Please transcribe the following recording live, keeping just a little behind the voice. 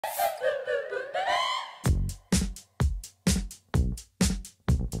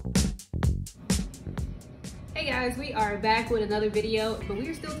Hey guys, we are back with another video, but we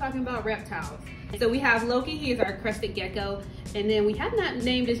are still talking about reptiles. So we have Loki, he is our crested gecko, and then we have not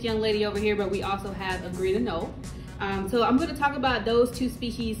named this young lady over here, but we also have a green anole. So I'm going to talk about those two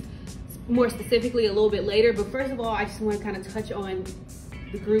species more specifically a little bit later, but first of all, I just want to kind of touch on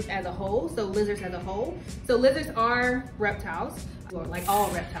the group as a whole, so lizards as a whole. So lizards are reptiles, or like all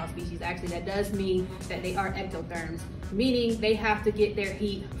reptile species actually. That does mean that they are ectotherms, meaning they have to get their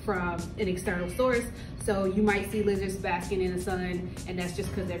heat from an external source. So you might see lizards basking in the sun, and that's just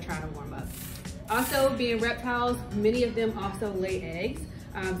because they're trying to warm up. Also, being reptiles, many of them also lay eggs.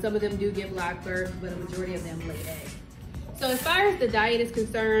 Some of them do give live birth, but a majority of them lay eggs. So as far as the diet is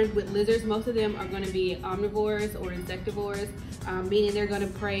concerned with lizards, most of them are going to be omnivores or insectivores, meaning they're going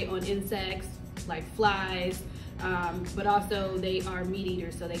to prey on insects like flies, but also they are meat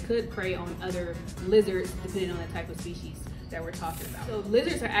eaters, so they could prey on other lizards depending on the type of species that we're talking about. So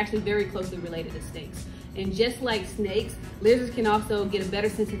lizards are actually very closely related to snakes. And just like snakes, lizards can also get a better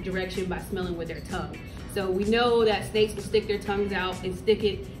sense of direction by smelling with their tongue. So we know that snakes will stick their tongues out and stick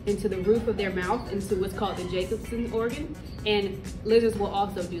it into the roof of their mouth, into what's called the Jacobson organ, and lizards will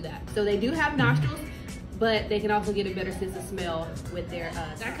also do that. So they do have nostrils, but they can also get a better sense of smell with their,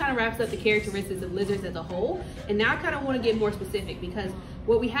 that kind of wraps up the characteristics of lizards as a whole. And now I kind of want to get more specific, because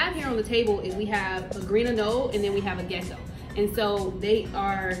what we have here on the table is we have a green anole and then we have a gecko. And so they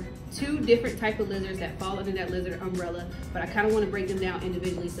are two different types of lizards that fall under that lizard umbrella, but I kind of want to break them down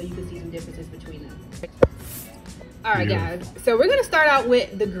individually so you can see some differences between them. All right, guys, so we're going to start out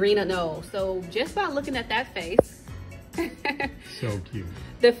with the green anole. So just by looking at that face, so cute.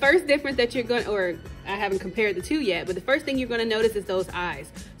 The first difference that you're going, or I haven't compared the two yet, but the first thing you're going to notice is those eyes.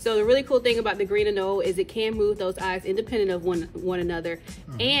 So the really cool thing about the green anole is it can move those eyes independent of one another,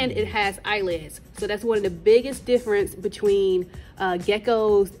 and it has eyelids. So that's one of the biggest difference between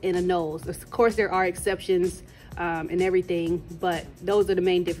geckos and anoles. Of course, there are exceptions and everything, but those are the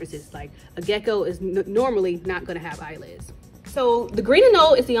main differences. Like a gecko is normally not going to have eyelids. So the green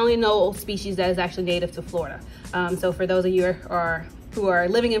anole is the only anole species that is actually native to Florida. So for those of you who are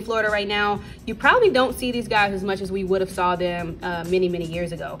living in Florida right now, you probably don't see these guys as much as we would have saw them many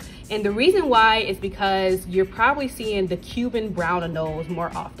years ago. And the reason why is because you're probably seeing the Cuban brown anoles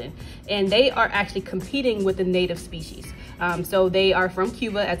more often, and they are actually competing with the native species. So they are from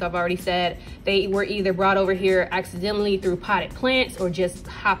Cuba, as I've already said. They were either brought over here accidentally through potted plants or just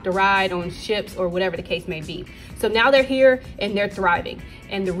hopped a ride on ships or whatever the case may be. So now they're here and they're thriving.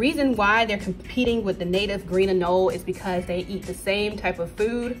 And the reason why they're competing with the native green anole is because they eat the same type of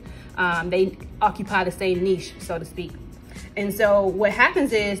food. They occupy the same niche, so to speak. And so what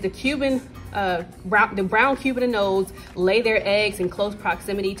happens is the brown Cuban anoles lay their eggs in close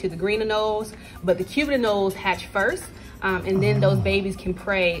proximity to the green anoles, but the Cuban anoles hatch first. And then those babies can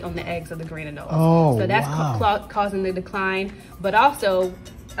prey on the eggs of the green anoles. So that's causing the decline. But also,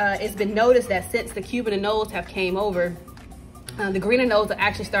 it's been noticed that since the Cuban anoles have came over, the green anoles are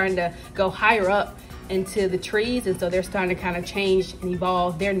actually starting to go higher up into the trees, and so they're starting to kind of change and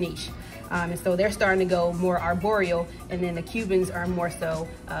evolve their niche. And so they're starting to go more arboreal, and then the Cubans are more so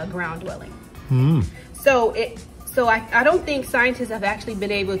ground dwelling. So I don't think scientists have actually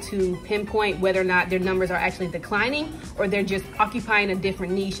been able to pinpoint whether or not their numbers are actually declining, or they're just occupying a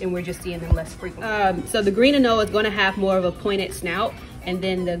different niche and we're just seeing them less frequently. So the green anole is going to have more of a pointed snout, and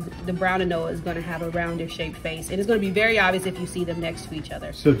then the brown anole is going to have a rounder shaped face. And it's going to be very obvious if you see them next to each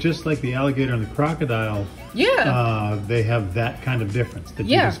other. So just like the alligator and the crocodile, they have that kind of difference, that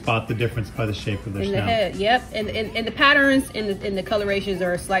you can spot the difference by the shape of their snout. The head, yep. And the patterns and the colorations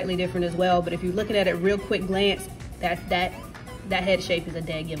are slightly different as well, but if you're looking at it real quick glance, that head shape is a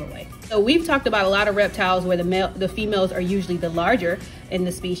dead giveaway. So we've talked about a lot of reptiles where the females are usually the larger in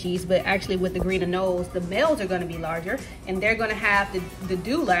the species, but actually with the green anoles, the males are going to be larger, and they're going to have the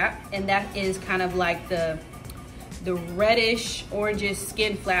dewlap, and that is kind of like the reddish orangish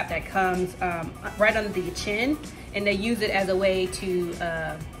skin flap that comes right under the chin, and they use it as a way to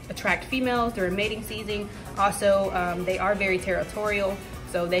attract females during mating season. Also, they are very territorial,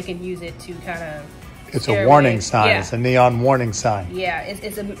 so they can use it to kind of It's a warning sign. It's a neon warning sign. Yeah,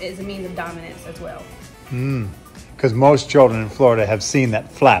 it's a means of dominance as well. Because most children in Florida have seen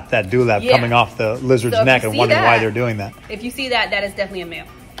that flap, that dewlap coming off the lizard's neck, and wondering why they're doing that. If you see that, that is definitely a male.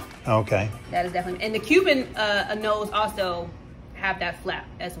 Okay. That is definitely, and the Cuban anoles also have that flap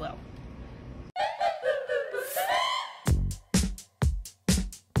as well.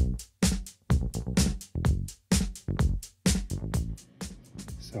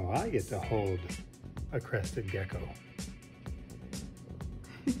 So I get to hold a crested gecko.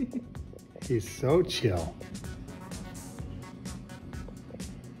 He's so chill.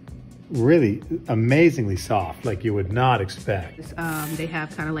 Really amazingly soft, like you would not expect. They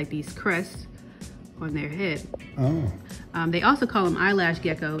have kind of like these crests on their head. Oh. They also call them eyelash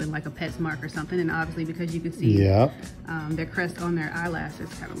gecko in like a pet's mark or something, and obviously because you can see their crest on their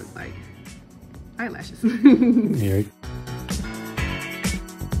eyelashes kind of look like eyelashes. Here.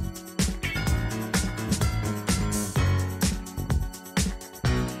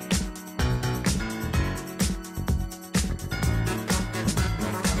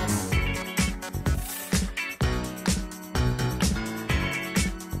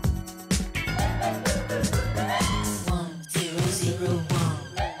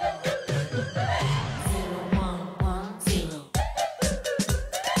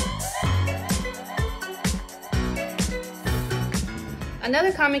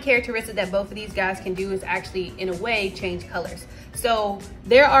 Another common characteristic that both of these guys can do is actually, in a way, change colors. So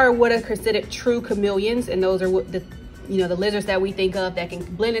there are what are considered true chameleons, and those are what the lizards that we think of that can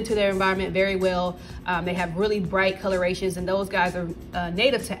blend into their environment very well. They have really bright colorations, and those guys are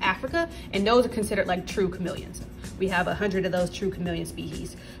native to Africa, and those are considered like true chameleons. We have 100 of those true chameleon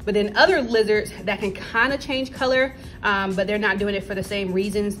species. But then other lizards that can kind of change color, but they're not doing it for the same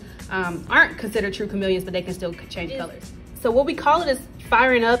reasons, aren't considered true chameleons, but they can still change colors. So what we call it is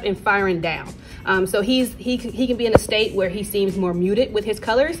firing up and firing down. So he can be in a state where he seems more muted with his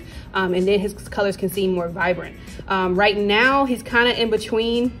colors, and then his colors can seem more vibrant. Right now, he's kind of in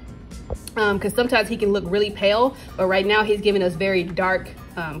between, because sometimes he can look really pale, but right now he's giving us very dark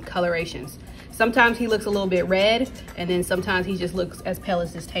colorations. Sometimes he looks a little bit red, and then sometimes he just looks as pale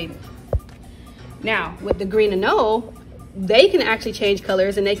as this table. Now, with the green anole, they can actually change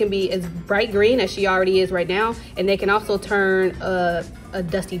colors, and they can be as bright green as she already is right now, and they can also turn a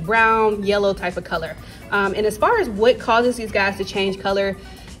dusty brown, yellow type of color. And as far as what causes these guys to change color,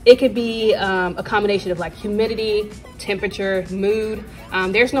 it could be a combination of like humidity, temperature, mood.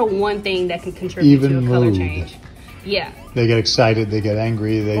 There's no one thing that can contribute to a color change. Yeah. They get excited, they get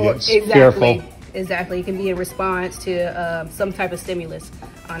angry, they get fearful. Exactly. It can be in response to some type of stimulus,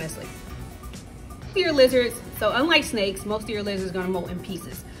 honestly. Your lizards, so unlike snakes, most of your lizards are going to molt in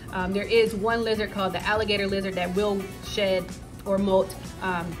pieces. There is one lizard called the alligator lizard that will shed or molt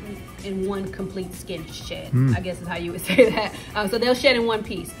in one complete skin shed, I guess is how you would say that. So they'll shed in one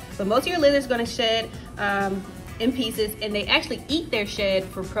piece. But most of your lizards are going to shed in pieces, and they actually eat their shed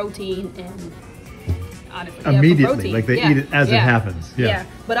for protein and honestly, immediately, like they eat it as it happens. Yeah.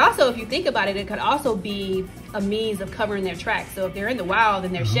 But also, if you think about it, it could also be a means of covering their tracks. So if they're in the wild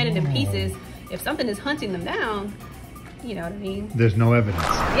and they're shedding in pieces, if something is hunting them down, you know what I mean? There's no evidence.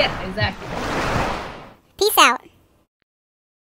 Yeah, exactly. Peace out.